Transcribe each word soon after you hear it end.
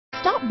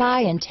Stop by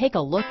and take a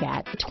look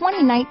at the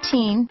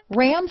 2019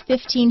 Ram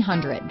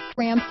 1500.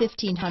 Ram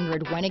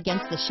 1500 went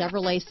against the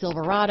Chevrolet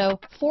Silverado,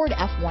 Ford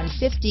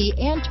F-150,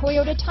 and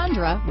Toyota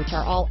Tundra, which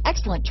are all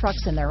excellent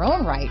trucks in their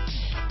own right.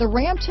 The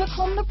Ram took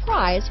home the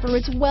prize for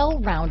its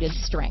well-rounded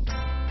strengths.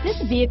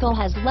 This vehicle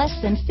has less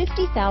than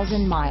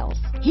 50,000 miles.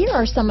 Here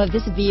are some of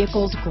this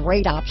vehicle's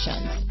great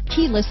options: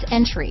 keyless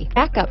entry,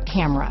 backup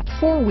camera,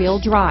 four-wheel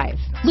drive,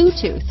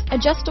 Bluetooth,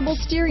 adjustable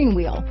steering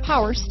wheel,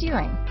 power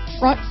steering,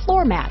 front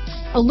floor mats,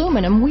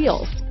 aluminum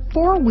wheels,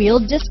 four-wheel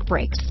disc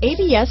brakes,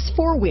 ABS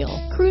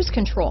four-wheel, cruise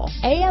control,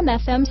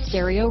 AM/FM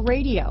stereo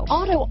radio,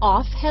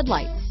 auto-off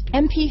headlights,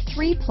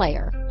 MP3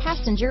 player,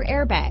 passenger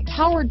airbag,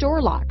 power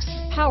door locks,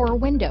 power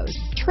windows,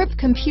 trip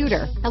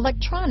computer,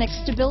 electronic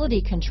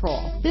stability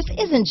control. This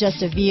isn't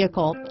just a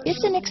vehicle,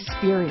 it's an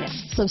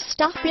experience. So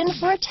stop in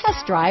for a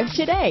test drive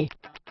today.